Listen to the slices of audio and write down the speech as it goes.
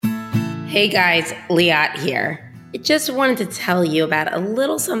Hey guys, Liat here. I just wanted to tell you about a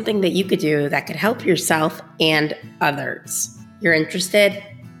little something that you could do that could help yourself and others. You're interested?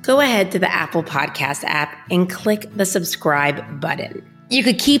 Go ahead to the Apple Podcast app and click the subscribe button. You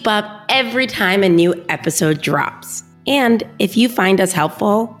could keep up every time a new episode drops. And if you find us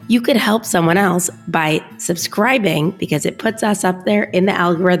helpful, you could help someone else by subscribing because it puts us up there in the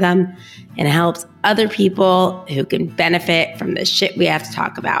algorithm and helps other people who can benefit from the shit we have to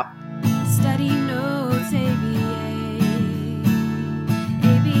talk about. Study notes, ABA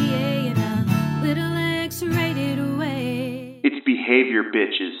in a little X-rated way. It's behavior,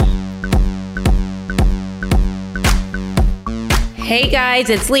 bitches. Hey guys,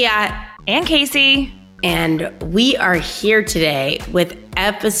 it's Liat and Casey. And we are here today with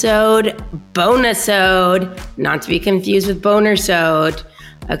episode bonusode, not to be confused with bonersode.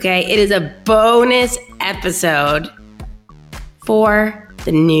 Okay, it is a bonus episode for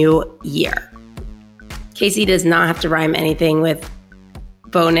the new year. Casey does not have to rhyme anything with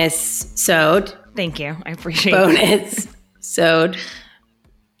bonus-sode. Thank you. I appreciate bonus-sode.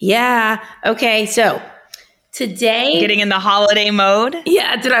 Yeah. Okay, so today... Getting in the holiday mode?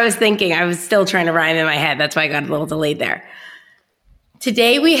 Yeah, that's what I was thinking. I was still trying to rhyme in my head. That's why I got a little delayed there.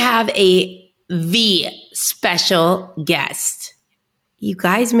 Today we have a special guest. You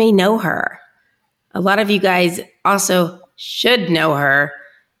guys may know her. A lot of you guys also should know her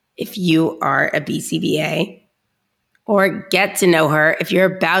if you are a BCBA, or get to know her if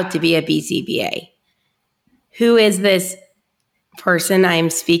you're about to be a BCBA. Who is this person I'm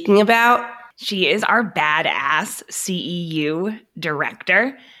speaking about? She is our badass CEU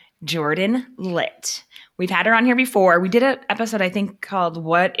director, Jordan Litt. We've had her on here before. We did an episode, I think, called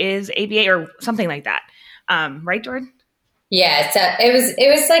What is ABA or something like that. Right, Jordan? Yeah, so it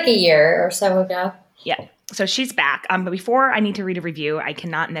was like a year or so ago. Yeah. So she's back. But before I need to read a review, I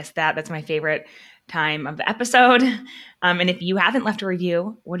cannot miss that. That's my favorite time of the episode. And if you haven't left a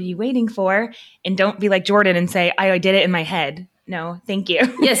review, what are you waiting for? And don't be like Jordan and say, I did it in my head. No, thank you.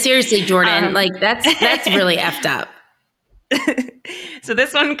 Yeah, seriously, Jordan. That's really effed up. So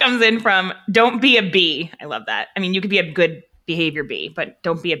this one comes in from Don't Be a B. I love that. I mean, you could be a good behavior B, but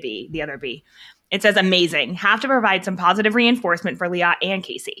don't be a B, the other B. It says, amazing. Have to provide some positive reinforcement for Liat and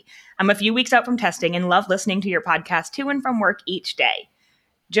Casey. I'm a few weeks out from testing and love listening to your podcast to and from work each day.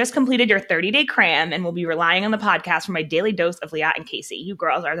 Just completed your 30-day cram and will be relying on the podcast for my daily dose of Liat and Casey. You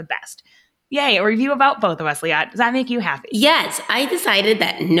girls are the best. Yay, a review about both of us, Liat. Does that make you happy? Yes, I decided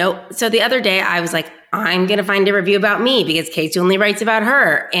that no. So the other day I was like, I'm going to find a review about me because Casey only writes about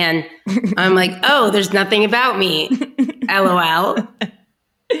her. And I'm like, oh, there's nothing about me. LOL.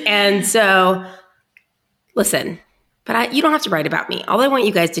 And so, listen, but you don't have to write about me. All I want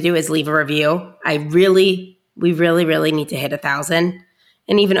you guys to do is leave a review. We really need to hit 1,000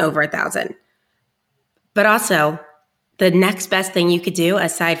 and even over 1,000. But also, the next best thing you could do,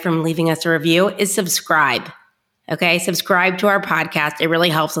 aside from leaving us a review, is subscribe. Okay? Subscribe to our podcast. It really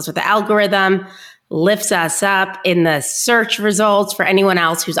helps us with the algorithm, lifts us up in the search results for anyone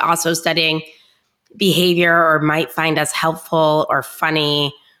else who's also studying behavior or might find us helpful or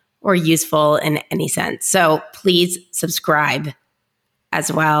funny or useful in any sense. So please subscribe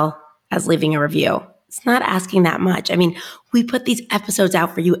as well as leaving a review. It's not asking that much. I mean, we put these episodes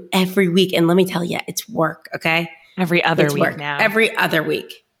out for you every week, and let me tell you, it's work, okay? Every other It's week work. now. Every other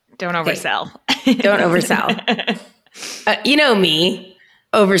week. Don't oversell. Okay. Don't oversell. You know me,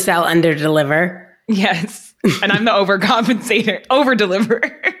 oversell, underdeliver. Yes. And I'm the overcompensator,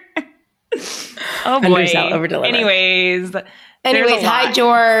 overdeliver. Oh boy. Undersell, overdeliver. Anyways, hi,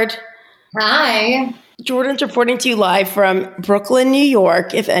 Jord. Hi. Jordan's reporting to you live from Brooklyn, New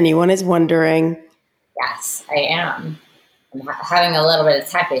York, if anyone is wondering. Yes, I am. I'm having a little bit of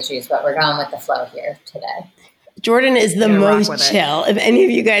tech issues, but we're going with the flow here today. Jordan is the most chill. If any of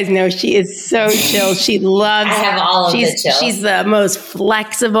you guys know, she is so chill. She loves. I have all of the chill. She's the most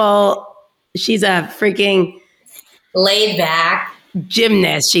flexible. She's a freaking laid back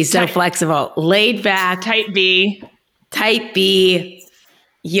gymnast. She's so flexible, laid back, type B,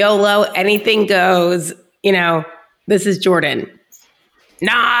 YOLO, anything goes. You know, this is Jordan.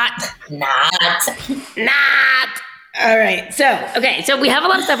 Not. All right. So we have a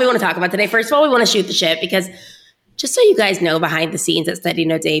lot of stuff we want to talk about today. First of all, we want to shoot the shit because just so you guys know, behind the scenes at Study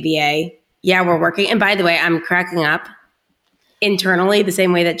Notes ABA, yeah, we're working. And by the way, I'm cracking up internally the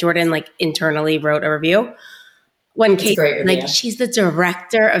same way that Jordan internally wrote a review. When Kate, she's the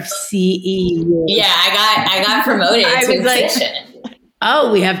director of CEU. Yeah, I got promoted to a position.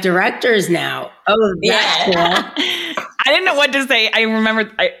 Oh, we have directors now. Oh, that's cool. I didn't know what to say. I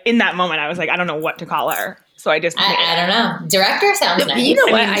remember in that moment, I was like, I don't know what to call her. So I just I don't know. Director sounds nice. You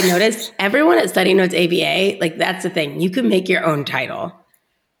know what I noticed? Everyone at Study Notes ABA, like that's the thing. You can make your own title.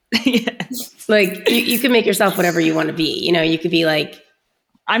 Yes. Like you can make yourself whatever you want to be. You know, you could be like,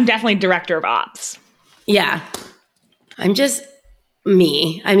 I'm definitely director of ops. yeah, I'm just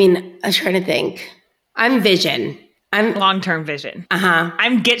me. I mean, I was trying to think. I'm vision. I'm Long-term vision. uh-huh.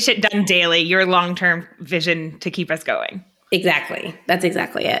 I'm get shit done daily. Your long-term vision to keep us going. Exactly. That's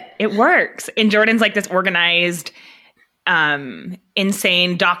exactly it. It works. And Jordan's like this organized,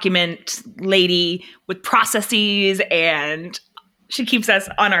 insane document lady with processes, and she keeps us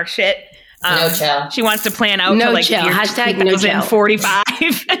on our shit. No chill. She wants to plan out No to like chill. year Hashtag no chill. 2045.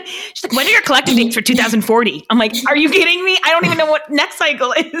 She's like, when are your collective dates for 2040? I'm like, are you kidding me? I don't even know what next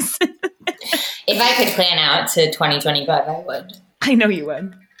cycle is. If I could plan out to 2025, I would. I know you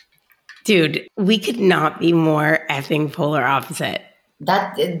would. Dude, we could not be more effing polar opposite.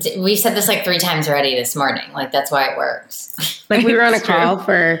 We said this like 3 times already this morning. Like, that's why it works. Like we were on a It's true. call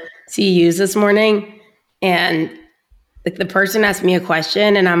for CEUs this morning, and like the person asked me a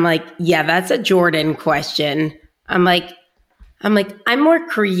question, and I'm like, yeah, that's a Jordan question. I'm like, I'm more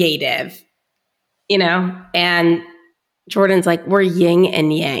creative, you know? And Jordan's like, we're yin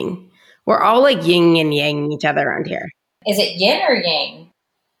and yang. We're all like yin and yang each other around here. Is it yin or yang?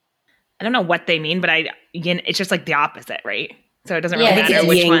 I don't know what they mean, but it's just like the opposite, right? So it doesn't Yeah, really I think matter It's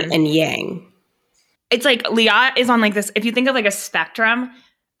which yin one. and yang. It's like Liat is on like this, if you think of like a spectrum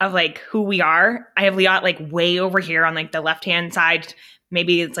of like who we are, I have Liat like way over here on like the left-hand side.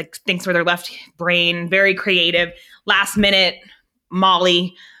 Maybe it's like thinks with her left brain, very creative. Last minute,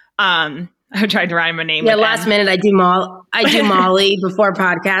 Molly. I tried to rhyme a name. Yeah, with last M. minute I do Molly before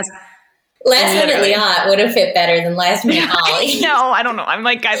podcast. Last minute Literally. Liat would have fit better than last minute Holly. No, I don't know. I'm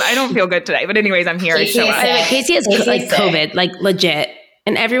like, guys, I don't feel good today. But anyways, I'm here. Casey So, is By the way, sick. Casey has Casey's like sick. COVID, like legit.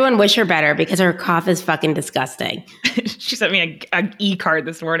 And everyone wish her better because her cough is fucking disgusting. she sent me a e-card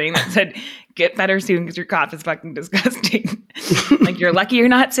this morning that said, get better soon because your cough is fucking disgusting. Like, you're lucky you're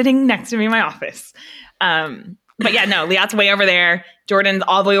not sitting next to me in my office. But yeah, no, Liat's way over there. Jordan's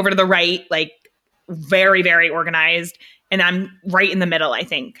all the way over to the right, like very, very organized. And I'm right in the middle, I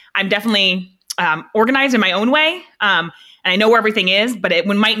think. I'm definitely organized in my own way. And I know where everything is, but it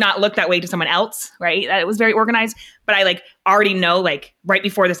might not look that way to someone else, right? That it was very organized. But I like already know, like right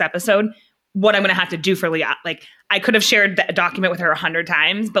before this episode, what I'm going to have to do for Liat. Like I could have shared the document with her 100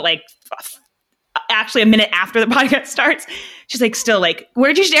 times, but like actually a minute after the podcast starts, she's like, still like,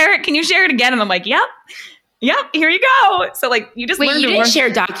 where'd you share it? Can you share it again? And I'm like, yep, here you go. So like, you just Wait, learned you to didn't work. share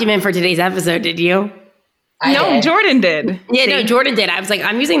a document for today's episode, did you? I No, did. Jordan did. Yeah, no, Jordan did. I was like,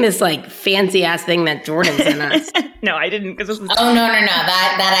 I'm using this like fancy ass thing that Jordan sent us. No, I didn't because this was Oh, no.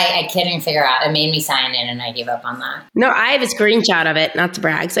 That I couldn't figure out. It made me sign in and I gave up on that. No, I have a screenshot of it, not to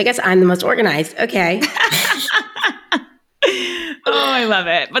brag. So I guess I'm the most organized. Okay. Oh, I love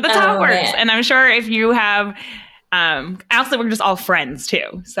it. But that's how it Oh, works. man. And I'm sure if you have, also we're just all friends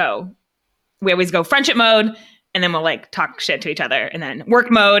too. So we always go friendship mode and then we'll like talk shit to each other, and then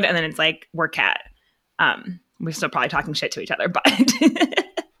work mode. And then it's like work cat. We're still probably talking shit to each other, but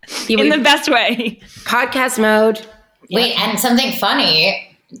in the best way. Podcast mode. Wait, and something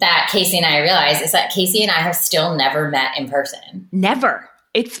funny that Casey and I realized is that Casey and I have still never met in person. Never.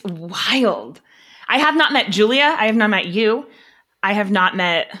 It's wild. I have not met Julia. I have not met you. I have not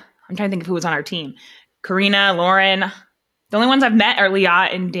met, I'm trying to think of who was on our team. Karina, Lauren. The only ones I've met are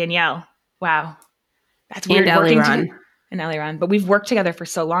Liat and Danielle. Wow. That's weird. And working Eliran. and Eliran. But we've worked together for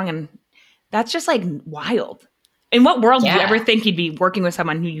so long, and that's just like wild. In what world do you Yeah. ever think you'd be working with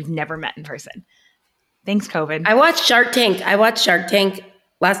someone who you've never met in person? Thanks, COVID. I watched Shark Tank.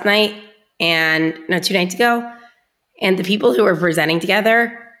 Last night and 2 nights ago. And the people who were presenting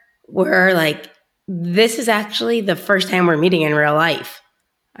together were like, this is actually the first time we're meeting in real life.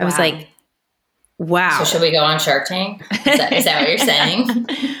 I was Wow. like, wow. So should we go on Shark Tank? Is that what you're saying?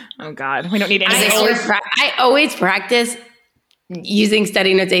 Oh, God. We don't need Is any. it I always practice using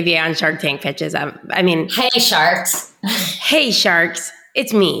Study Notes ABA on Shark Tank pitches. I mean, Hey, sharks. hey, sharks,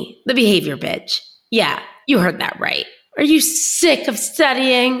 it's me, the behavior bitch. Yeah, you heard that right. Are you sick of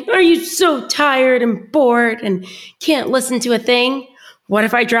studying? Are you so tired and bored and can't listen to a thing? What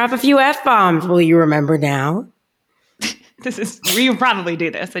if I drop a few F-bombs? Will you remember now? You probably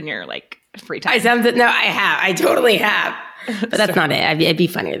do this in your like free time. I totally have. But that's not it. It'd be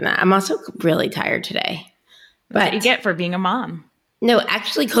funnier than that. I'm also really tired today. That's what But you get for being a mom. no,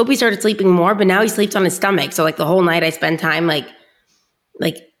 actually, Kobe started sleeping more, but now he sleeps on his stomach. So like the whole night I spend time like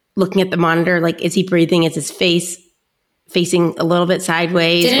looking at the monitor. Like, is he breathing? Is his face facing a little bit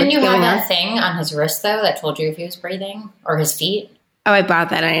sideways? Didn't What's you have going that on? thing on his wrist, though, that told you if he was breathing? Or his feet? Oh, I bought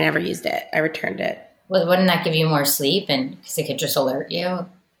that and I never used it. I returned it. Well, wouldn't that give you more sleep? And because it could just alert you.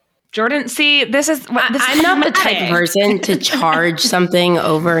 Jordan, see, this is I'm not the type of person to charge something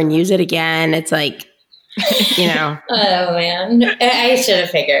over and use it again. It's like, you know. Oh man, I should have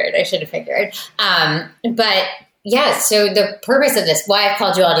figured. But yeah, so the purpose of this, why I've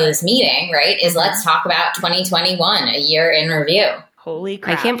called you all to this meeting, right, is let's talk about 2021, a year in review. Holy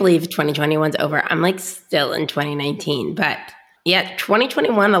crap. I can't believe 2021's over. I'm like still in 2019. But yeah,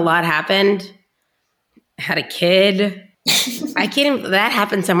 2021, a lot happened. Had a kid. I can't even, that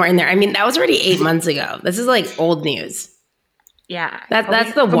happened somewhere in there. I mean, that was already 8 months ago. This is like old news. Yeah.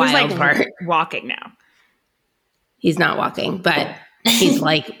 That's the wild part. Walking now. He's not walking, but he's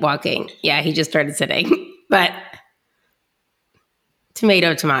like walking. Yeah, he just started sitting. But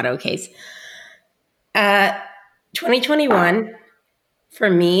tomato case. 2021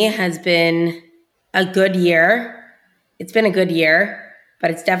 for me has been a good year. It's been a good year, but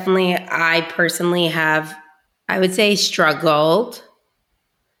it's definitely, I personally have, I would say, struggled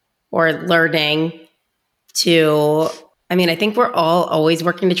or learning to, I mean, I think we're all always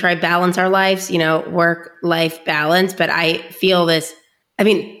working to try balance our lives, you know, work-life balance. But I feel this, I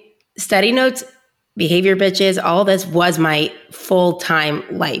mean, study notes, behavior bitches, all this was my full-time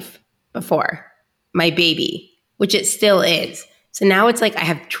life before my baby, which it still is. So now it's like I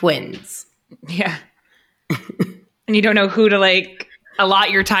have twins. Yeah. And you don't know who to like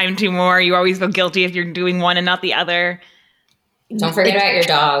allot your time to more. You always feel guilty if you're doing one and not the other. Don't forget about your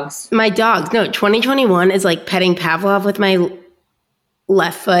dogs. My dogs. No, 2021 is like petting Pavlov with my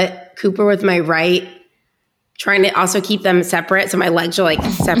left foot, Cooper with my right, trying to also keep them separate. So my legs are like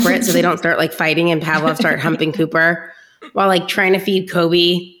separate so they don't start like fighting and Pavlov start humping Cooper, while like trying to feed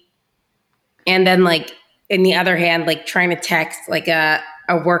Kobe. And then like in the other hand, like trying to text like a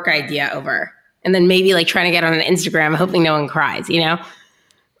work idea over. And then maybe like trying to get on an Instagram, hoping no one cries, you know?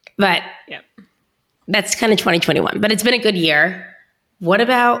 But yep. That's kind of 2021. But it's been a good year. What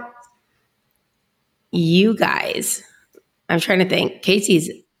about you guys? I'm trying to think. Casey's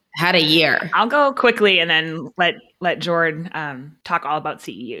had a year. I'll go quickly and then let Jordan talk all about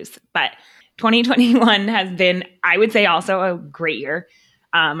CEUs. But 2021 has been, I would say, also a great year.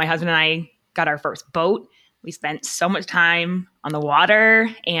 My husband and I got our first boat. We spent so much time on the water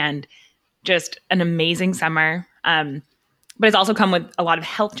and just an amazing summer. But it's also come with a lot of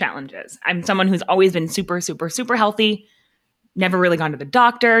health challenges. I'm someone who's always been super, super, super healthy, never really gone to the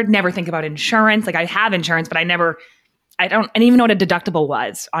doctor, never think about insurance. Like I have insurance, but I didn't even know what a deductible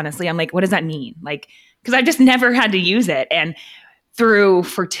was, honestly. I'm like, what does that mean? Like, because I just never had to use it. And through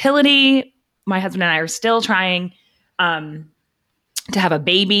fertility, my husband and I are still trying to have a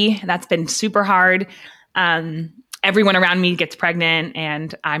baby. That's been super hard. Everyone around me gets pregnant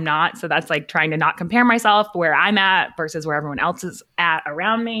and I'm not. So that's like trying to not compare myself where I'm at versus where everyone else is at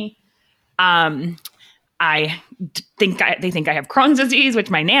around me. They think I have Crohn's disease,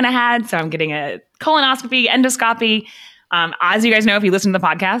 which my Nana had. So I'm getting a colonoscopy, endoscopy. As you guys know, if you listen to the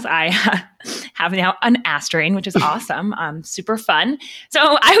podcast, I have now an Astrain, which is awesome. Super fun.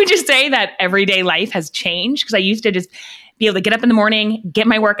 So I would just say that everyday life has changed because I used to just be able to get up in the morning, get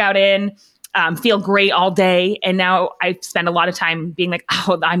my workout in, feel great all day. And now I spend a lot of time being like,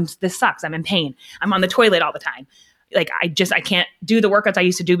 oh, this sucks. I'm in pain. I'm on the toilet all the time. Like, I can't do the workouts I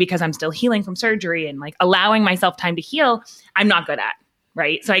used to do because I'm still healing from surgery and like allowing myself time to heal. I'm not good at,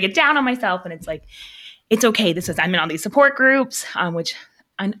 right? So I get down on myself and it's like, it's okay. I'm in all these support groups, which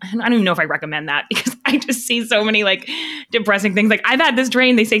I don't even know if I recommend that because I just see so many like depressing things. Like I've had this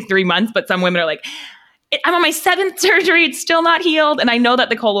drain, they say 3 months, but some women are like, I'm on my 7th surgery. It's still not healed. And I know that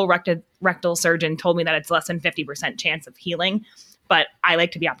the colorectal surgeon told me that it's less than 50% chance of healing, but I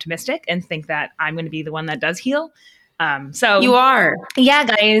like to be optimistic and think that I'm going to be the one that does heal. So you are. Yeah,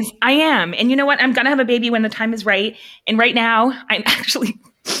 guys, I am. And you know what? I'm going to have a baby when the time is right. And right now I'm actually,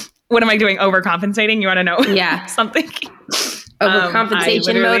 what am I doing? Overcompensating? You want to know? Yeah. Something?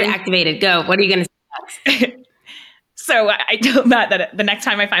 Overcompensation mode activated. Go. What are you going to say? So I told Matt that the next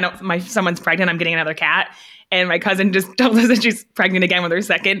time I find out someone's pregnant, I'm getting another cat. And my cousin just told us that she's pregnant again with her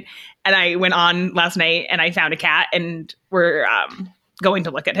second. And I went on last night and I found a cat and we're going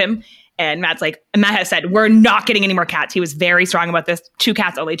to look at him. And Matt has said, we're not getting any more cats. He was very strong about this. 2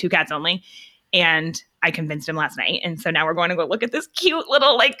 cats only. And I convinced him last night. And so now we're going to go look at this cute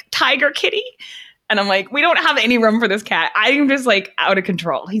little like tiger kitty. And I'm like, we don't have any room for this cat. I'm just like out of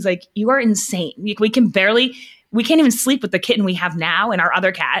control. He's like, you are insane. We can't even sleep with the kitten we have now and our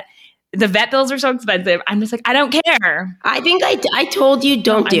other cat. The vet bills are so expensive. I'm just like, I don't care. I think I told you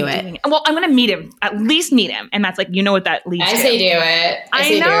don't do it. Well, I'm going to meet him, at least meet him. And that's like, you know what that leads to. I say do it.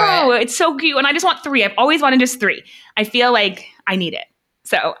 I know. It's so cute. And I just want 3. I've always wanted just 3. I feel like I need it.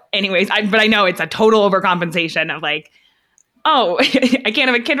 So anyways, but I know it's a total overcompensation of like, oh, I can't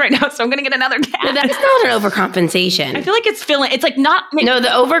have a kid right now, so I'm going to get another cat. No, that's not an overcompensation. I feel like it's filling. It's like not. No, the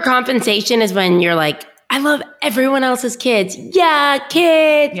overcompensation is when you're like, I love everyone else's kids. Yeah,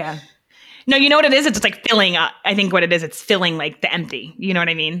 kid. Yeah. No, you know what it is? It's just like filling up. I think what it is, it's filling like the empty. You know what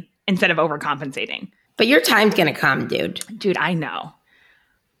I mean? Instead of overcompensating. But your time's going to come, dude. Dude, I know.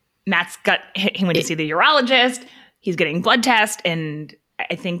 Matt's he went to see the urologist. He's getting blood tests. And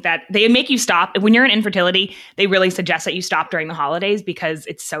I think that they make you stop. When you're in infertility, they really suggest that you stop during the holidays because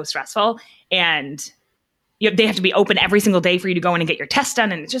it's so stressful. And they have to be open every single day for you to go in and get your test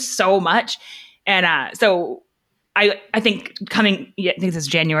done. And it's just so much. And so I think I think this is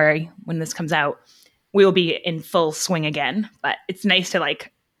January when this comes out, we will be in full swing again. But it's nice to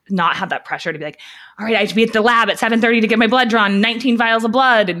like not have that pressure to be like, all right, I have to be at the lab at 7:30 to get my blood drawn, 19 vials of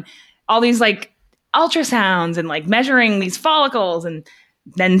blood, and all these like ultrasounds and like measuring these follicles and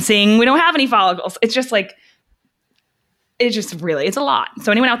then seeing we don't have any follicles. It's just like, it's a lot.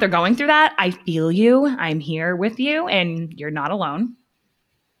 So anyone out there going through that, I feel you. I'm here with you and you're not alone.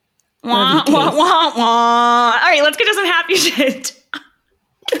 Wah, wah, wah, wah. All right, let's get to some happy shit.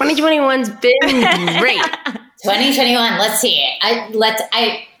 2021's been great. 2021. Let's see.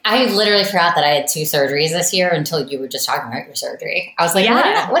 I literally forgot that I had 2 surgeries this year until you were just talking about your surgery. I was like,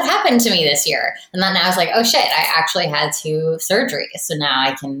 what happened to me this year? And then I was like, oh shit, I actually had 2 surgeries. So now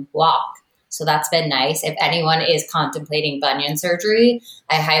I can walk. So that's been nice. If anyone is contemplating bunion surgery,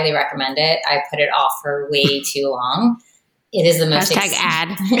 I highly recommend it. I put it off for way too long. It is the most ad.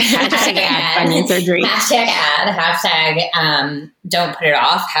 Hashtag ad. Bunion surgery. Hashtag ad. Hashtag don't put it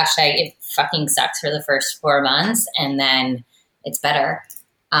off. Hashtag it fucking sucks for the first 4 months and then it's better.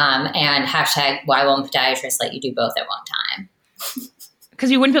 And hashtag why won't podiatrists let you do both at one time? Because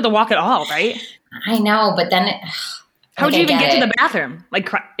you wouldn't be able to walk at all, right? I know, but then how would you even get to the bathroom? Like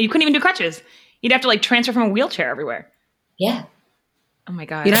you couldn't even do crutches. You'd have to like transfer from a wheelchair everywhere. Yeah. Oh my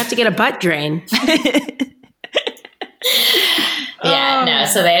God. You'd have to get a butt drain. Yeah, no,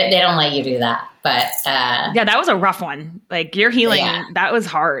 so they don't let you do that. But yeah, that was a rough one. Like your healing, that was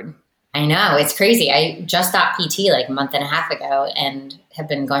hard. I know, it's crazy. I just got PT like a month and a half ago and have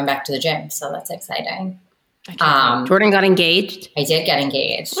been going back to the gym. So that's exciting. Jordan got engaged. I did get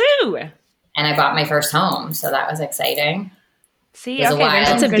engaged. Woo! And I bought my first home. So that was exciting. See, okay,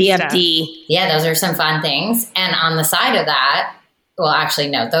 that's a BFD. Stuff. Yeah, those are some fun things. And on the side of that, well, actually,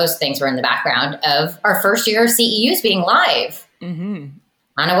 no, those things were in the background of our first year of CEUs being live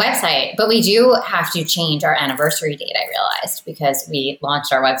on a website. But we do have to change our anniversary date, I realized, because we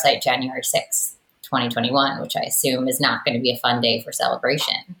launched our website January 6th, 2021, which I assume is not going to be a fun day for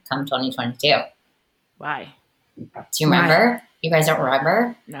celebration come 2022. Why? Do you remember? Why? You guys don't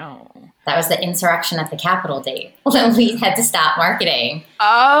remember? No. That was the insurrection at the Capitol date when we had to stop marketing.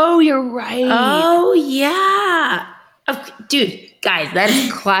 Oh, you're right. Oh, yeah. Dude, guys, that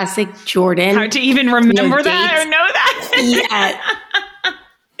is classic Jordan. Hard to even remember that or know that. Yeah.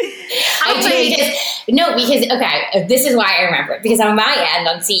 Okay, this is why I remember it. Because on my end,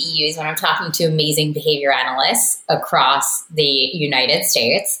 on CEUs, when I'm talking to amazing behavior analysts across the United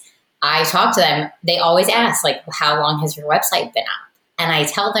States, I talk to them. They always ask, like, how long has your website been up? And I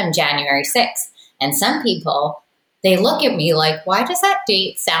tell them January 6th. And some people, they look at me like, why does that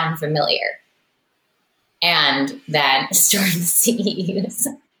date sound familiar? And then started the CEUs.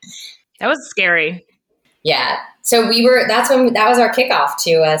 That was scary. Yeah. So that was our kickoff to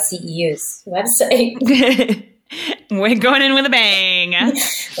CEU's website. We're going in with a bang.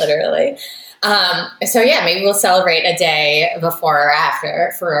 Literally. So yeah, maybe we'll celebrate a day before or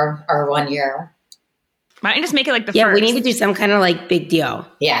after for our 1 year. Why don't you just make it like the first? Yeah, we need to do some kind of like big deal.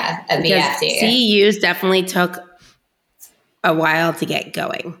 Yeah, a BFD. CEUs definitely took a while to get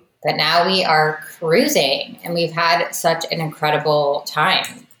going. But now we are cruising, and we've had such an incredible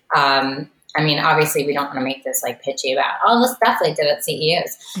time. I mean, obviously, we don't want to make this like pitchy about all the stuff they did at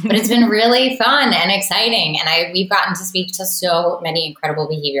CEUs, but it's been really fun and exciting. And we've gotten to speak to so many incredible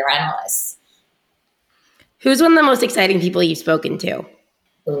behavior analysts. Who's one of the most exciting people you've spoken to?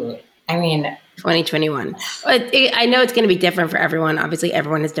 Ooh, I mean, 2021. I know it's going to be different for everyone. Obviously,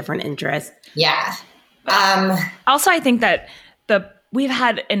 everyone has different interests. Yeah. Also, I think that we've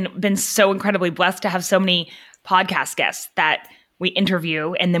had and been so incredibly blessed to have so many podcast guests that we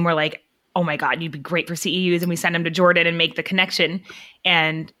interview, and then we're like, oh my God, you'd be great for CEUs. And we send them to Jordan and make the connection.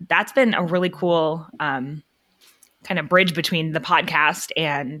 And that's been a really cool kind of bridge between the podcast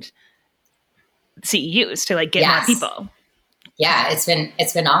and CEUs to like get more people. Yeah, it's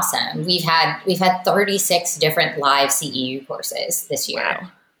been awesome. We've had 36 different live CEU courses this year.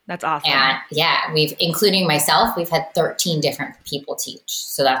 Wow. That's awesome. And yeah, including myself, we've had 13 different people teach.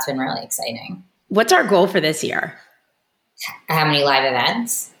 So that's been really exciting. What's our goal for this year? How many live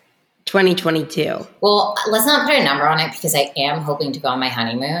events? 2022. Well, let's not put a number on it because I am hoping to go on my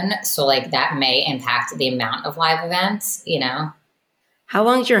honeymoon. So like that may impact the amount of live events, you know? How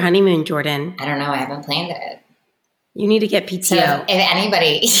long's your honeymoon, Jordan? I don't know. I haven't planned it. You need to get PTO. So if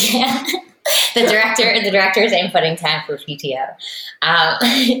anybody, the director is inputting time for PTO.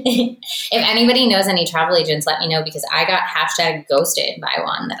 If anybody knows any travel agents, let me know because I got #ghosted by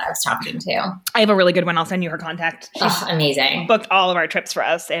one that I was talking to. I have a really good one. I'll send you her contact. She's Amazing. booked all of our trips for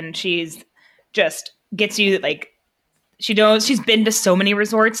us, and she's just gets you like she's been to so many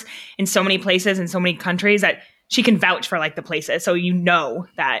resorts in so many places in so many countries that she can vouch for like the places, so you know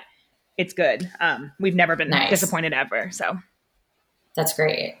that it's good. We've never been disappointed ever. So that's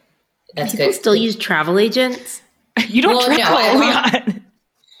great. That's People good. still use travel agents? You don't travel.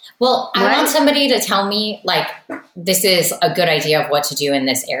 No, I want somebody to tell me like this is a good idea of what to do in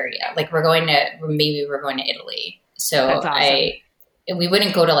this area. Like we're going to Italy. So That's awesome. We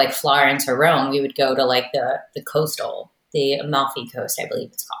wouldn't go to like Florence or Rome. We would go to like the the Amalfi Coast, I believe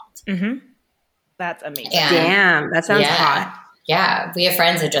it's called. Mm-hmm. That's amazing. Damn, that sounds hot. Yeah, we have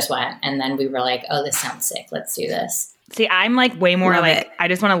friends that just went, and then we were like, "Oh, this sounds sick. Let's do this." See, I'm like way more Love like it. I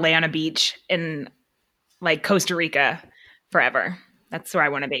just want to lay on a beach in like Costa Rica forever. That's where I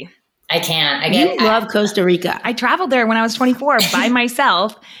want to be. I can't. You love Costa Rica. I traveled there when I was 24 by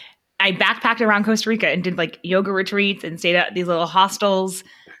myself. I backpacked around Costa Rica and did like yoga retreats and stayed at these little hostels.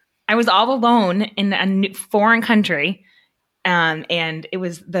 I was all alone in a foreign country, and it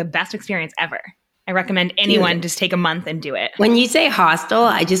was the best experience ever. I recommend anyone just take a month and do it. When you say hostel,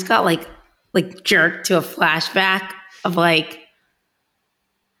 I just got like jerked to a flashback of like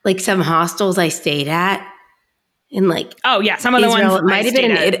some hostels I stayed at in like Oh yeah, some of the Israel. ones It might have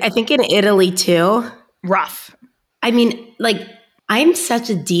been I think in Italy too. rough. I mean, like I'm such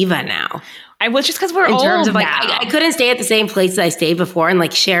a diva now I was just because we're in old terms of like now. I couldn't stay at the same place that I stayed before and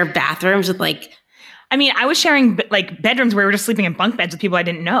like share bathrooms with like. I mean, I was sharing like bedrooms where we were just sleeping in bunk beds with people I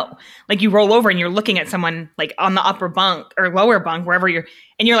didn't know. Like you roll over and you're looking at someone like on the upper bunk or lower bunk, wherever and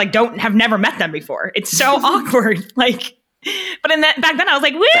you're like, have never met them before. It's so awkward. Like, but back then I was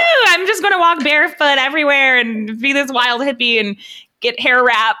like, woo, I'm just going to walk barefoot everywhere and be this wild hippie and get hair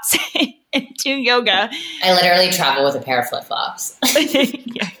wraps and do yoga. I literally travel with a pair of flip-flops.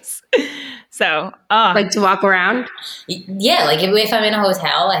 Yes. So, Like to walk around? Yeah, like if I'm in a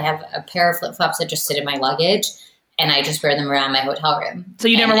hotel, I have a pair of flip-flops that just sit in my luggage, and I just wear them around my hotel room. so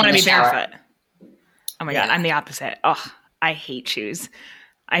you never and want to in be the shower. barefoot. Oh my God, I'm the opposite. Oh, I hate shoes.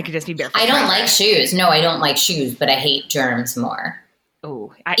 I could just be barefoot. I don't like shoes. No, I don't like shoes, but I hate germs more.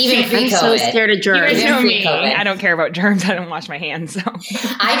 Oh, Even I'm pre-COVID. so scared of you germs. guys know me. pre-COVID. I don't care about germs. I don't wash my hands. So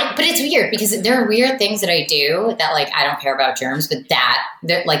But it's weird because there are weird things that I do that like I don't care about germs, but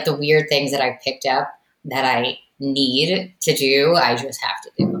like the weird things that I picked up that I need to do, I just have to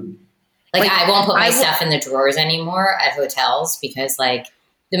do. Like I won't put my stuff in the drawers anymore at hotels because like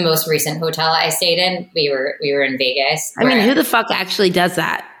the most recent hotel I stayed in, we were in Vegas. I mean, who the fuck actually does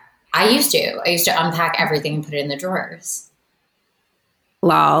that? I used to unpack everything and put it in the drawers.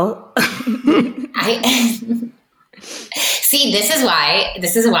 Lol. See, this is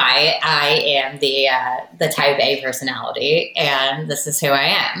why I am the type A personality, and this is who I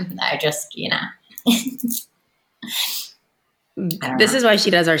am. I just, This is why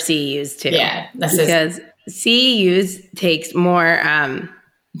she does our CEUs too. Yeah, because CEUs takes more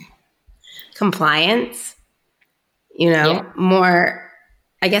compliance. More.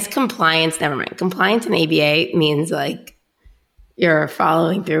 I guess compliance. Never mind. Compliance in ABA means like you're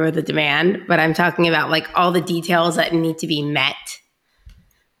following through with the demand, but I'm talking about like all the details that need to be met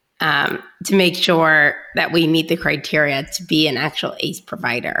to make sure that we meet the criteria to be an actual ACE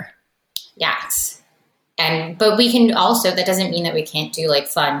provider. Yes. But we can also, that doesn't mean that we can't do like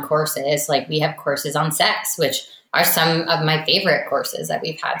fun courses. Like we have courses on sex, which are some of my favorite courses that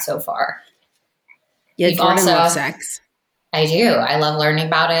we've had so far. Yeah, Jordan loves sex. I do. I love learning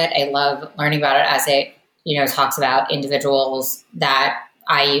about it. I love learning about it as it, talks about individuals that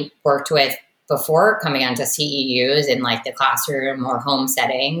I worked with before coming onto CEUs in like the classroom or home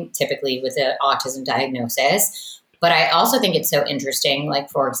setting, typically with an autism diagnosis. But I also think it's so interesting. Like,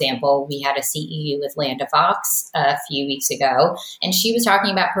 for example, we had a CEU with Landa Fox a few weeks ago, and she was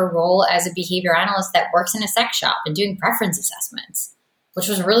talking about her role as a behavior analyst that works in a sex shop and doing preference assessments, which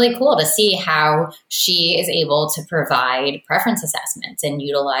was really cool to see how she is able to provide preference assessments and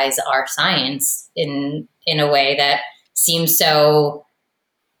utilize our science in a way that seems so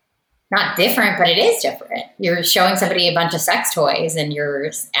not different, but it is different. You're showing somebody a bunch of sex toys and you're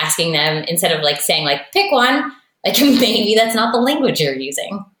asking them, instead of like saying like, pick one, like maybe that's not the language you're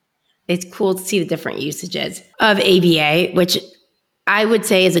using. It's cool to see the different usages of ABA, which I would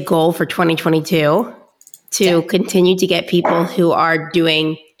say is a goal for 2022 to continue to get people who are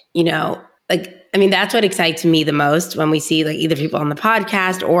doing, that's what excites me the most when we see like either people on the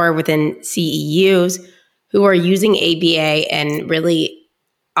podcast or within CEUs who are using ABA and really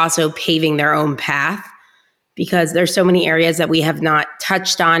also paving their own path, because there's so many areas that we have not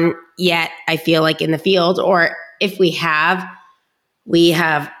touched on yet, I feel like, in the field, or if we have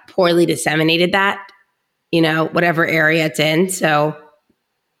poorly disseminated that, whatever area it's in. So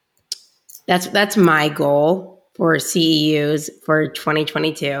that's my goal for CEUs for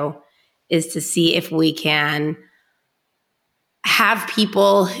 2022, is to see if we can have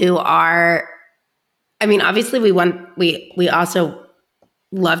people who are, obviously we also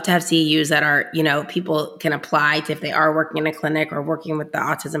love to have CEUs that are, people can apply to if they are working in a clinic or working with the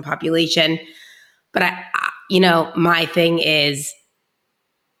autism population. But my thing is,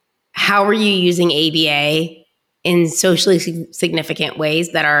 how are you using ABA in socially significant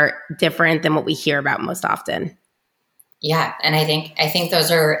ways that are different than what we hear about most often? Yeah. And I think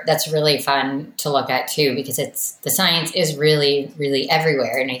that's really fun to look at too, because the science is really, really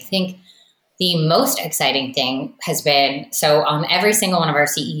everywhere. And I think the most exciting thing has been, so on every single one of our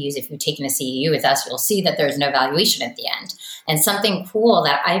CEUs, if you've taken a CEU with us, you'll see that there's an evaluation at the end. And something cool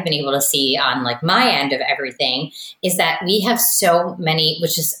that I've been able to see on like my end of everything is that we have so many,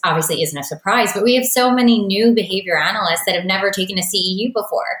 which is obviously isn't a surprise, but we have so many new behavior analysts that have never taken a CEU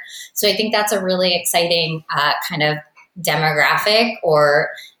before. So I think that's a really exciting kind of demographic,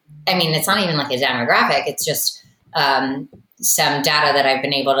 it's not even like a demographic, it's just some data that I've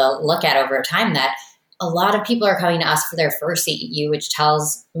been able to look at over time, that a lot of people are coming to us for their first CEU, which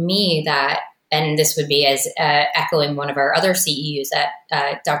tells me that, and this would be as echoing one of our other CEUs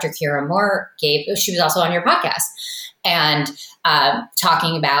that Dr. Kira Moore gave. She was also on your podcast, and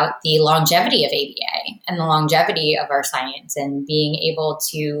talking about the longevity of ABA and the longevity of our science, and being able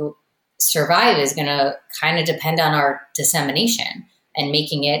to survive is going to kind of depend on our dissemination and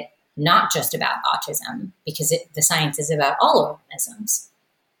making it not just about autism, because the science is about all organisms.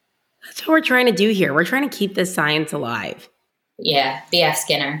 That's what we're trying to do here. We're trying to keep this science alive. Yeah, BF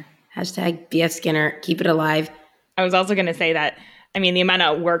Skinner. Hashtag BF Skinner, keep it alive. I was also going to say that, the amount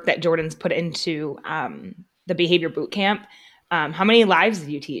of work that Jordan's put into the behavior boot camp, how many lives did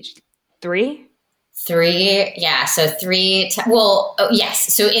you teach? 3? 3, yeah. So 3,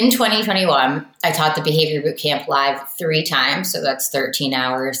 yes. So in 2021, I taught the Behavior Bootcamp live 3 times. So that's 13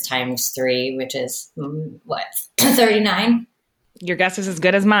 hours times 3, which is 39? Your guess is as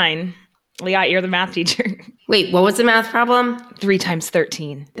good as mine. Leah, you're the math teacher. Wait, what was the math problem? 3 times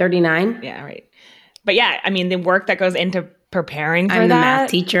 13. 39? Yeah, right. But yeah, the work that goes into preparing for I'm that. the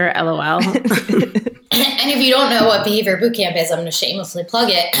math teacher, LOL. And if you don't know what Behavior Bootcamp is, I'm going to shamelessly plug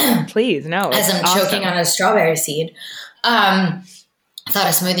it. Please, no. As I'm choking on a strawberry seed. I thought a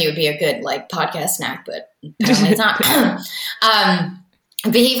smoothie would be a good podcast snack, but apparently it's not.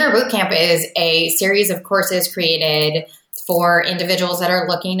 Behavior Bootcamp is a series of courses created for individuals that are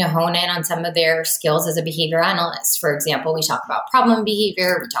looking to hone in on some of their skills as a behavior analyst. For example, we talk about problem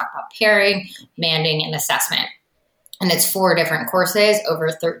behavior, we talk about pairing, manding, and assessment. And it's 4 different courses over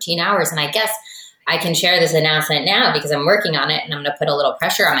 13 hours. And I guess I can share this announcement now because I'm working on it and I'm going to put a little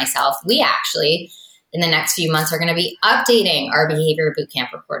pressure on myself. We actually, in the next few months, are going to be updating our Behavior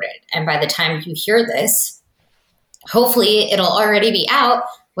Bootcamp Recorded. And by the time you hear this, hopefully it'll already be out,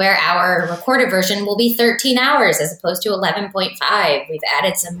 where our recorded version will be 13 hours as opposed to 11.5. We've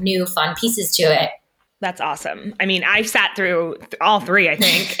added some new fun pieces to it. That's awesome. I've sat through all 3, I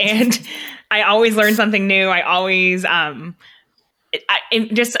think, and I always learn something new. I always,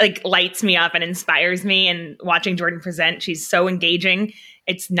 it just lights me up and inspires me. And watching Jordan present, she's so engaging.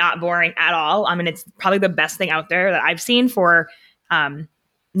 It's not boring at all. It's probably the best thing out there that I've seen for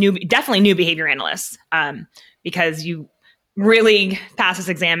definitely new behavior analysts, because you really pass this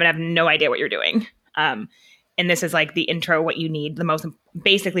exam and have no idea what you're doing. And this is the intro, what you need, the most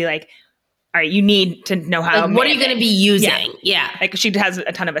basically all right, you need to know how. What are you going to be using? Yeah. She has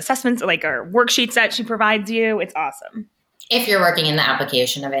a ton of assessments, or worksheets that she provides you. It's awesome. If you're working in the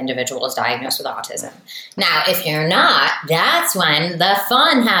application of individuals diagnosed with autism. Now, if you're not, that's when the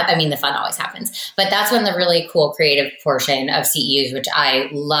fun the fun always happens, but that's when the really cool creative portion of CEUs, which I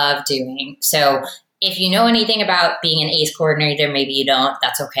love doing. So if you know anything about being an ACE coordinator, maybe you don't,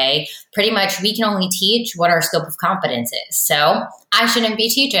 that's okay. Pretty much we can only teach what our scope of competence is. So I shouldn't be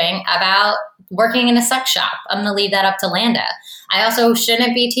teaching about working in a sex shop. I'm going to leave that up to Landa. I also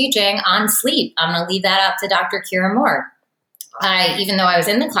shouldn't be teaching on sleep. I'm going to leave that up to Dr. Kira Moore. Even though I was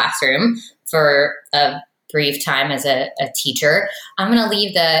in the classroom for a brief time as a teacher, I'm going to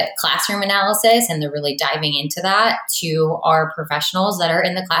leave the classroom analysis and the really diving into that to our professionals that are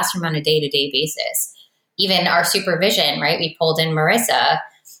in the classroom on a day-to-day basis. Even our supervision, right? We pulled in Marissa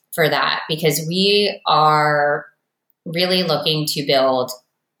for that because we are really looking to build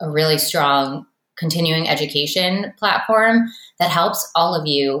a really strong continuing education platform that helps all of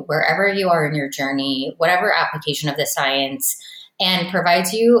you wherever you are in your journey, whatever application of the science, and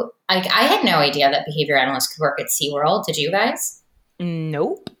provides you. I had no idea that behavior analysts could work at SeaWorld. Did you guys?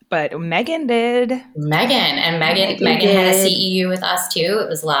 Nope, but Megan did. Megan had a CEU with us too. It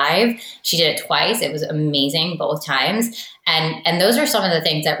was live. She did it twice. It was amazing both times. And those are some of the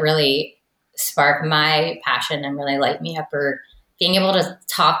things that really spark my passion and really light me up, or being able to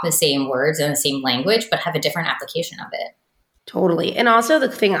talk the same words in the same language, but have a different application of it. Totally. And also the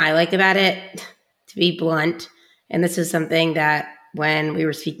thing I like about it, to be blunt, and this is something that when we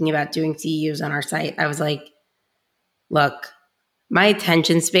were speaking about doing CEUs on our site, I was like, look, my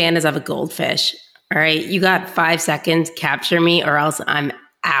attention span is of a goldfish. All right. You got 5 seconds, capture me, or else I'm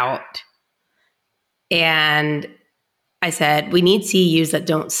out. And I said, we need CEUs that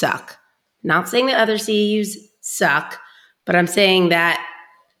don't suck. Not saying that other CEUs suck, but I'm saying that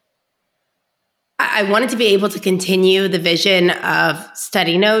I wanted to be able to continue the vision of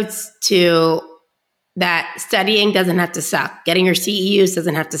study notes to that studying doesn't have to suck. Getting your CEUs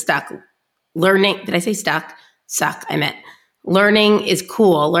doesn't have to suck. Learning, did I say stuck? Suck, I meant. Learning is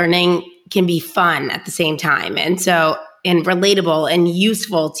cool. Learning can be fun at the same time. And relatable and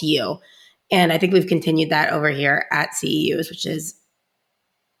useful to you. And I think we've continued that over here at CEUs, which is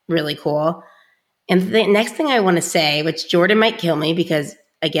really cool. And the next thing I want to say, which Jordan might kill me because,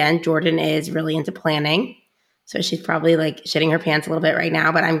 again, Jordan is really into planning. So she's probably like shitting her pants a little bit right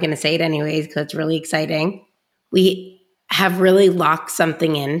now, but I'm going to say it anyways because it's really exciting. We have really locked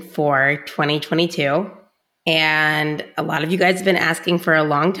something in for 2022. And a lot of you guys have been asking for a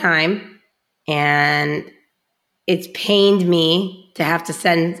long time. And it's pained me to have to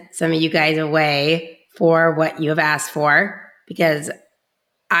send some of you guys away for what you have asked for, because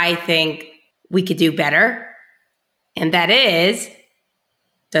I think we could do better. And that is,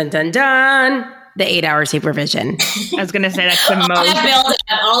 dun, dun, dun, the 8-hour supervision. I was going to say that's the most.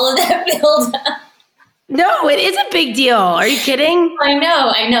 All of that build up. No, it is a big deal. Are you kidding? I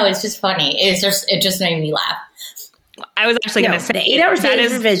know. It's just funny. It just made me laugh. I was actually going to say the 8-hour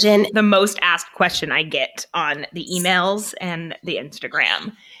supervision. The most asked question I get on the emails and the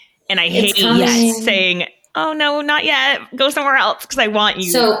Instagram. And I hate saying, oh, no, not yet. Go somewhere else because I want you.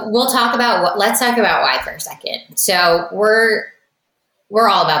 So let's talk about why for a second. So we're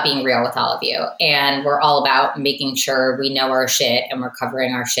all about being real with all of you. And we're all about making sure we know our shit and we're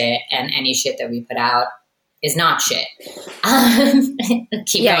covering our shit. And any shit that we put out is not shit.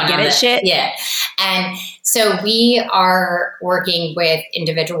 Shit? Yeah. And so we are working with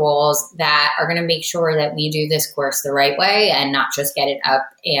individuals that are going to make sure that we do this course the right way and not just get it up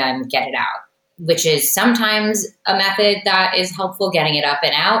and get it out, which is sometimes a method that is helpful getting it up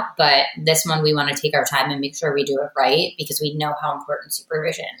and out. But this one, we want to take our time and make sure we do it right because we know how important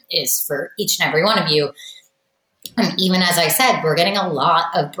supervision is for each and every one of you. And even as I said, we're getting a lot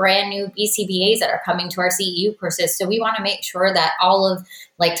of brand new BCBAs that are coming to our CEU courses. So we want to make sure that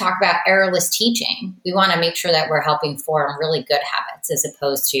talk about errorless teaching. We want to make sure that we're helping form really good habits as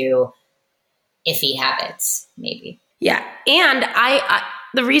opposed to iffy habits, maybe. Yeah. And I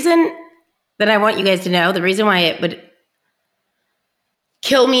the reason that I want you guys to know, the reason why it would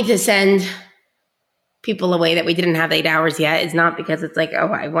kill me to send people away that we didn't have 8 hours yet is not because it's like, oh,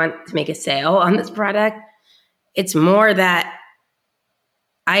 I want to make a sale on this product. It's more that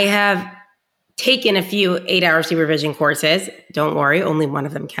I have taken a few 8-hour supervision courses. Don't worry, only one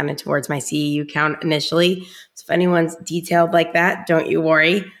of them counted towards my CEU count initially. So if anyone's detailed like that, don't you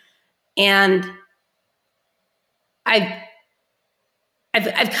worry. And I've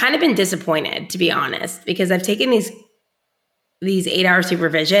kind of been disappointed, to be honest, because I've taken these 8-hour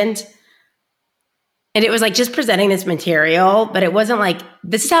supervisions, and it was like just presenting this material, but it wasn't like,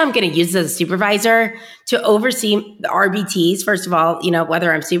 this is how I'm going to use it as a supervisor to oversee the RBTs. First of all,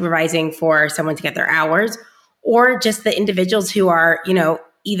 whether I'm supervising for someone to get their hours or just the individuals who are,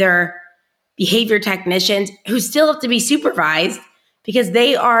 either behavior technicians who still have to be supervised because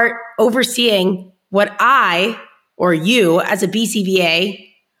they are overseeing what I or you as a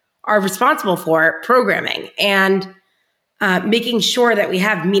BCBA are responsible for programming and making sure that we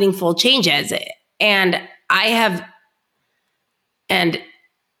have meaningful changes. And I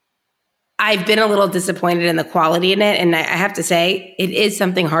I've been a little disappointed in the quality in it. And I have to say, it is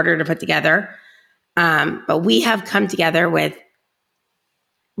something harder to put together. But we have come together with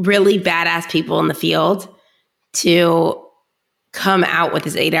really badass people in the field to come out with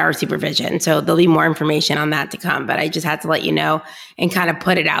this 8-hour supervision. So there'll be more information on that to come. But I just had to let you know and kind of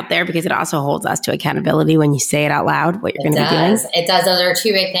put it out there because it also holds us to accountability when you say it out loud, what you're going to be doing. It does. Those are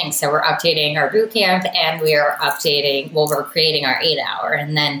two big things. So we're updating our boot camp and we're creating our 8-hour.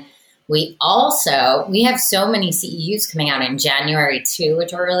 And then we have so many CEUs coming out in January too,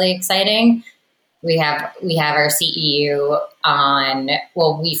 which are really exciting. We have our CEU on,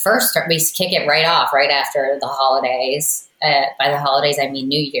 we kick it right off right after the holidays. By the holidays, I mean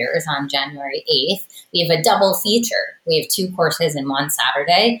New Year's on January 8th. We have a double feature. We have 2 courses in one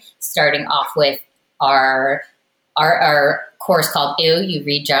Saturday, starting off with our course called Ew, You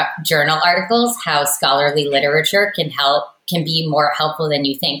Read Journal Articles, How Scholarly Literature can be more helpful than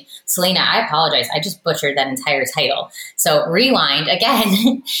you think. Selena, I apologize. I just butchered that entire title. So rewind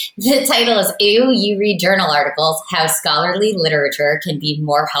again. The title is Ew, You Read Journal Articles, How Scholarly Literature Can Be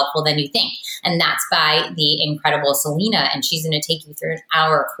More Helpful Than You Think. And that's by the incredible Selena. And she's going to take you through an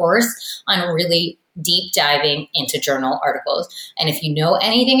hour course on really deep diving into journal articles. And if you know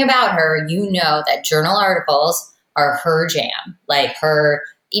anything about her, you know that journal articles are her jam. Like her,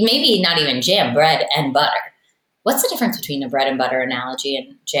 maybe not even jam, bread and butter. What's the difference between a bread and butter analogy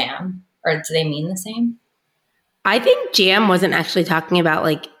and jam? Or do they mean the same? I think jam wasn't actually talking about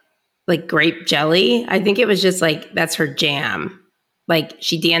like grape jelly. I think it was just like, that's her jam. Like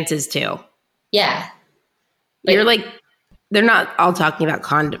she dances too. Yeah. You're like, they're not all talking about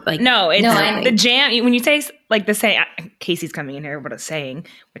No, it's the jam. When you say like the saying, Casey's coming in here, what a saying,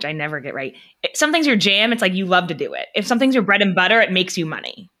 which I never get right. If something's your jam, it's like you love to do it. If something's your bread and butter, it makes you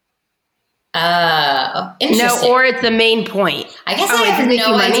money. Oh, interesting. No, or it's the main point. I guess I have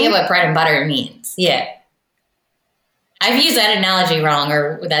no idea what bread and butter means. Yeah. I've used that analogy wrong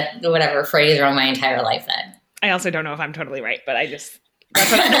or that whatever phrase wrong my entire life then. I also don't know if I'm totally right, but that's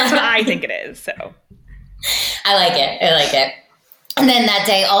what I think it is. So I like it. And then that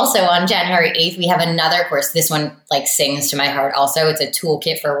day also on January 8th, we have another course. This one like sings to my heart also. It's a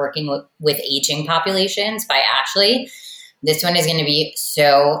toolkit for working with aging populations by Ashley. This one is going to be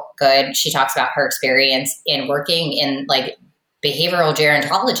so good. She talks about her experience in working in like behavioral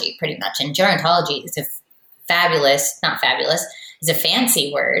gerontology pretty much. And gerontology is it's a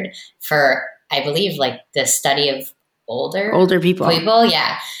fancy word for, I believe, like the study of older people.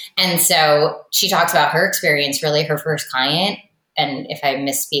 Yeah. And so she talks about her experience, really her first client. And if I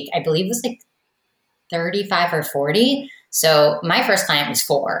misspeak, I believe it was like 35 or 40. So my first client was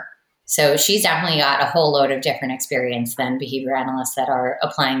 4. So she's definitely got a whole load of different experience than behavior analysts that are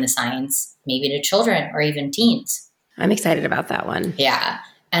applying the science maybe to children or even teens. I'm excited about that one. Yeah.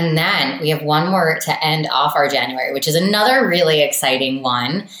 And then we have one more to end off our January, which is another really exciting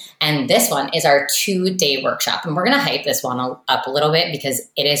one. And this one is our 2-day workshop. And we're going to hype this one up a little bit because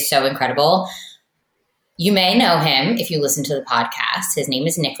it is so incredible. You may know him if you listen to the podcast. His name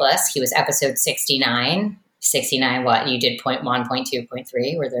is Nicholas. He was episode 69. 69 what? You did 0.1, 0.2,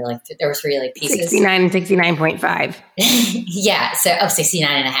 0.3? Were there were 3 like pieces? 69 and 69.5. Yeah. So, 69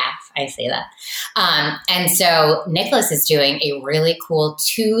 and a half. I say that. And so Nicholas is doing a really cool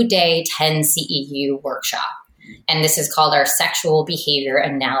 2-day 10 CEU workshop. And this is called our Sexual Behavior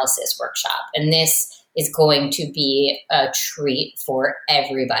Analysis Workshop. And this is going to be a treat for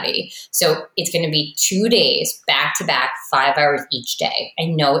everybody. So it's going to be 2 days, back to back, 5 hours each day. I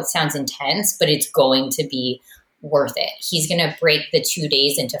know it sounds intense, but it's going to be worth it. He's going to break the 2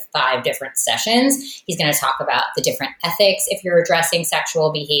 days into 5 different sessions. He's going to talk about the different ethics if you're addressing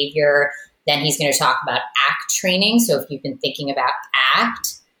sexual behavior. Then he's going to talk about ACT training. So if you've been thinking about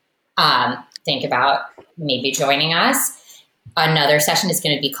ACT, think about maybe joining us. Another session is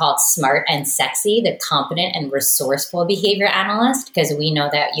going to be called Smart and Sexy, the Competent and Resourceful Behavior Analyst, because we know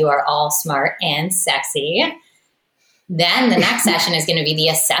that you are all smart and sexy. Then the next session is going to be the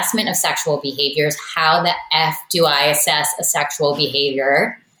assessment of sexual behaviors. How the F do I assess a sexual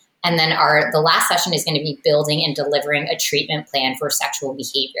behavior? And then the last session is going to be building and delivering a treatment plan for sexual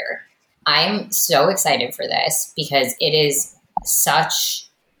behavior. I'm so excited for this because it is such...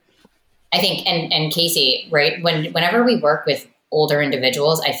 I think, and Casey, right, whenever we work with older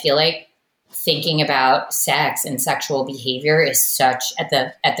individuals, I feel like thinking about sex and sexual behavior is such at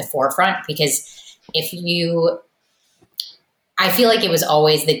the forefront because I feel like it was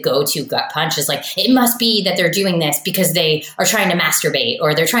always the go-to gut punch is like, it must be that they're doing this because they are trying to masturbate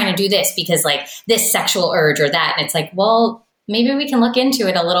or they're trying to do this because like this sexual urge or that. And it's like, well, maybe we can look into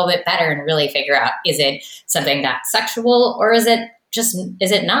it a little bit better and really figure out, is it something that's sexual or is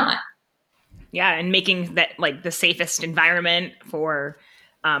it not? Yeah, and making that like the safest environment for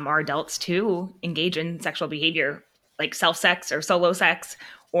our adults to engage in sexual behavior, like self-sex or solo sex,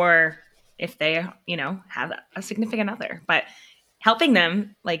 or if they, have a significant other. But helping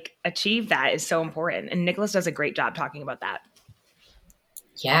them like achieve that is so important. And Nicholas does a great job talking about that.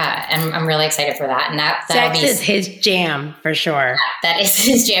 Yeah, and I'm really excited for that. And sex is his jam for sure. That is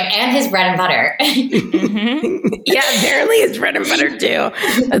his jam and his bread and butter. Yeah, apparently it's bread and butter too.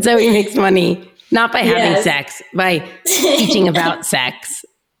 That's how he makes money. Not by having sex, by teaching about sex.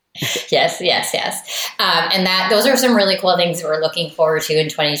 Yes. And those are some really cool things that we're looking forward to in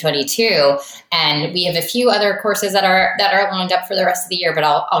 2022. And we have a few other courses that are lined up for the rest of the year, but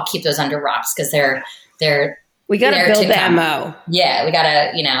I'll keep those under wraps because they're we got to build the MO. Yeah, we got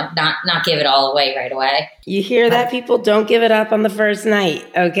to, not give it all away right away. You hear that, people? Don't give it up on the first night,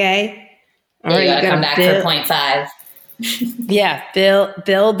 okay? All right, you got to come back for 0.5. Yeah,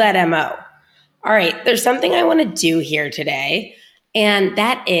 build that MO. All right, there's something I want to do here today, and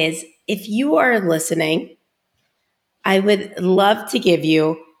that is if you are listening, I would love to give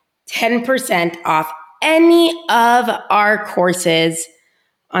you 10% off any of our courses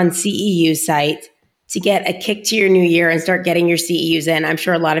on CEU site to get a kick to your new year and start getting your CEUs in. I'm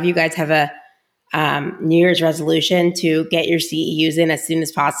sure a lot of you guys have a New Year's resolution to get your CEUs in as soon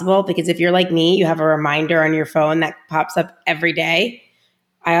as possible, because if you're like me, you have a reminder on your phone that pops up every day.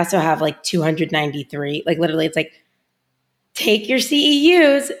 I also have like 293, like literally it's like, take your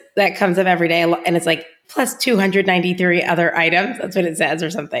CEUs, that comes up every day. And it's like plus 293 other items. That's what it says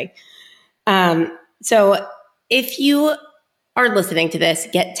or something. So if you are listening to this,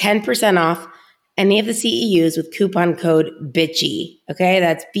 get 10% off any of the CEUs with coupon code BITCHY. Okay,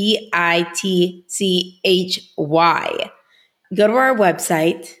 that's BITCHY. Go to our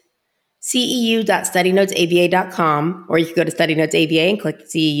website, ceu.studynotesaba.com, or you can go to Study Notes ABA and click the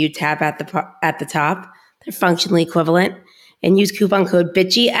CEU tab at the top. They're functionally equivalent, and use coupon code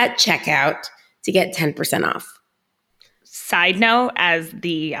BITCHY at checkout to get 10% off. Side note, as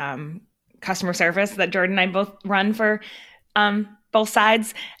the customer service that Jordan and I both run for both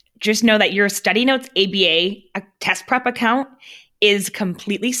sides, just know that your Study Notes ABA test prep account is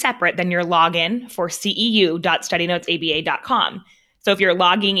completely separate than your login for ceu.studynotesaba.com. So if you're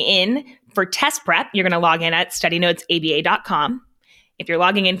logging in for test prep, you're going to log in at studynotesaba.com. If you're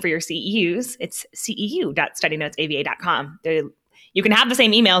logging in for your CEUs, it's ceu.studynotesaba.com. You can have the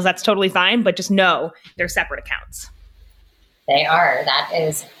same emails, that's totally fine, but just know they're separate accounts. They are. That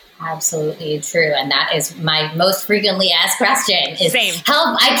is absolutely true. And that is my most frequently asked question is, same.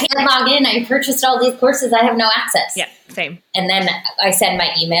 Help, I can't log in. I purchased all these courses. I have no access. Yeah, same. And then I send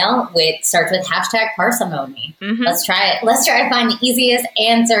my email starts with #parsimony. Mm-hmm. Let's try it. Let's try to find the easiest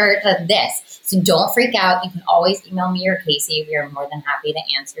answer to this. So don't freak out. You can always email me or Casey. We are more than happy to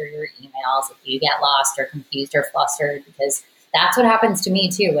answer your emails if you get lost or confused or flustered, because that's what happens to me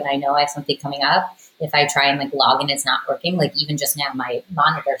too. When I know I have something coming up, if I try and log in, it's not working. Like even just now, my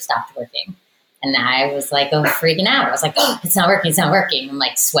monitor stopped working. And I was like, freaking out. I was like, it's not working. I'm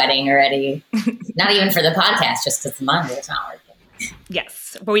like sweating already. Not even for the podcast, just because the monitor's not working.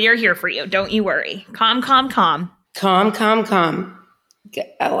 Yes. But we are here for you. Don't you worry. Calm. Calm.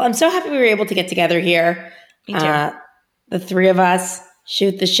 Oh, I'm so happy we were able to get together here. Me too. The three of us,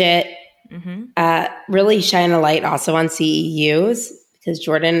 shoot the shit. Mm-hmm. Really shine a light also on CEUs, because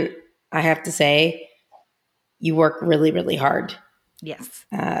Jordan, I have to say, you work really, really hard. Yes.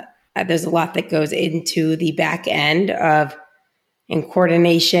 There's a lot that goes into the back end in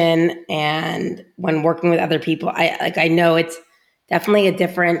coordination and when working with other people. I know it's definitely a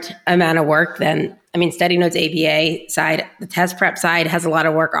different amount of work than, Study Notes ABA side. The test prep side has a lot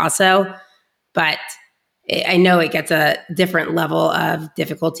of work also, but I know it gets a different level of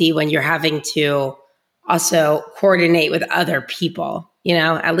difficulty when you're having to also coordinate with other people.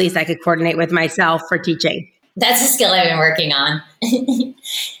 At least I could coordinate with myself for teaching. That's a skill I've been working on. A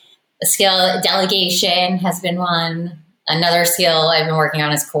skill, delegation has been one. Another skill I've been working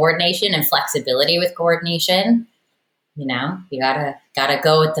on is coordination and flexibility with coordination. You gotta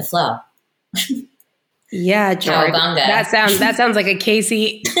go with the flow. Yeah, Jordan. That sounds like a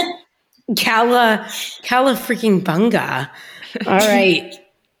Casey Cala freaking bunga. All right.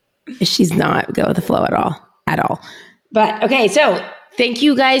 She's not go with the flow at all. But okay, so thank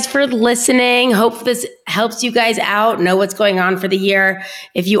you guys for listening. Hope this helps you guys out, know what's going on for the year.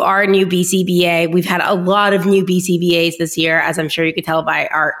 If you are a new BCBA, we've had a lot of new BCBAs this year, as I'm sure you could tell by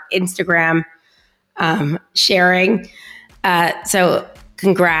our Instagram sharing. So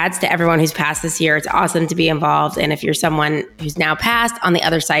congrats to everyone who's passed this year. It's awesome to be involved. And if you're someone who's now passed on the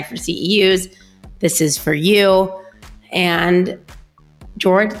other side for CEUs, this is for you. And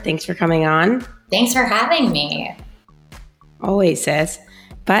Jord, thanks for coming on. Thanks for having me. Always, sis.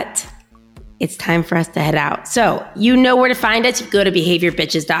 But it's time for us to head out. So you know where to find us. You go to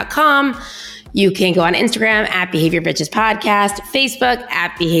behaviorbitches.com. You can go on Instagram at Behavior Bitches Podcast, Facebook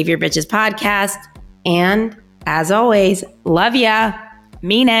at Behavior Bitches Podcast. And as always, love ya.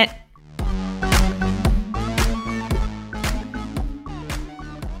 Mean it.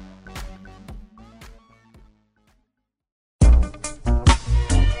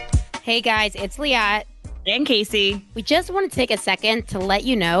 Hey guys, it's Liat. And Casey. We just want to take a second to let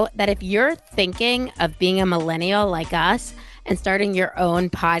you know that if you're thinking of being a millennial like us and starting your own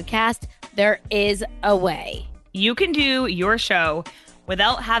podcast, there is a way. You can do your show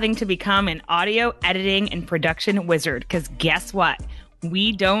without having to become an audio editing and production wizard, because guess what?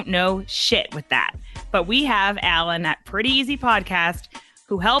 We don't know shit with that. But we have Alan at Pretty Easy Podcast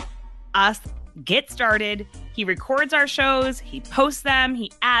who helped us get started. He records our shows, he posts them,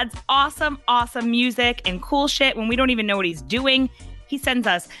 he adds awesome music and cool shit when we don't even know what he's doing. He sends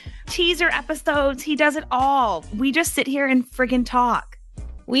us teaser episodes, he does it all. We just sit here and friggin' talk.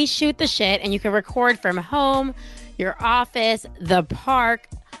 We shoot the shit and you can record from home, your office, the park,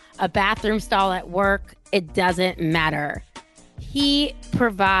 a bathroom stall at work. It doesn't matter. He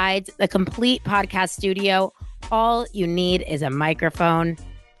provides the complete podcast studio. All you need is a microphone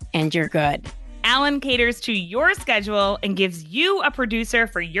and you're good. Alan caters to your schedule and gives you a producer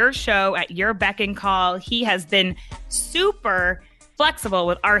for your show at your beck and call. He has been super flexible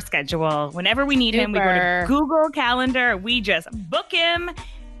with our schedule. Whenever we need him, we go to Google Calendar. We just book him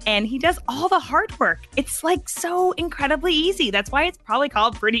and he does all the hard work. It's like so incredibly easy. That's why it's probably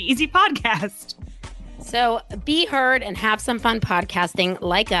called Pretty Easy Podcast. So be heard and have some fun podcasting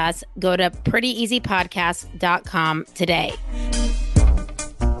like us. Go to prettyeasypodcast.com today.